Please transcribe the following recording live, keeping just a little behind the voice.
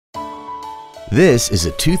This is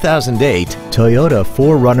a 2008 Toyota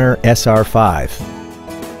 4Runner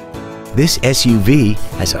SR5. This SUV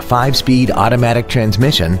has a 5-speed automatic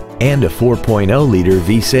transmission and a 4.0-liter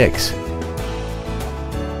V6.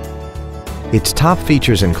 Its top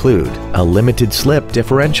features include a limited slip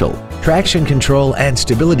differential, traction control and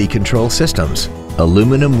stability control systems,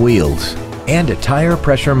 aluminum wheels, and a tire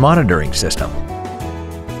pressure monitoring system.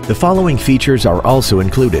 The following features are also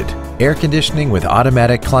included: air conditioning with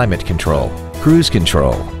automatic climate control, cruise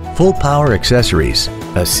control, full power accessories,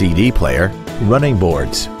 a CD player, running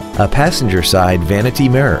boards, a passenger side vanity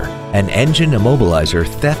mirror, an engine immobilizer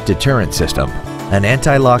theft deterrent system, an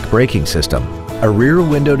anti-lock braking system, a rear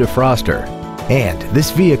window defroster, and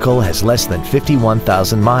this vehicle has less than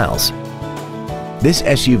 51,000 miles. This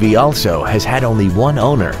SUV also has had only one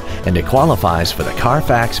owner and it qualifies for the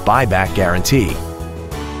Carfax buyback guarantee.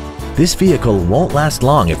 This vehicle won't last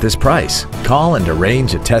long at this price. Call and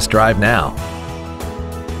arrange a test drive now.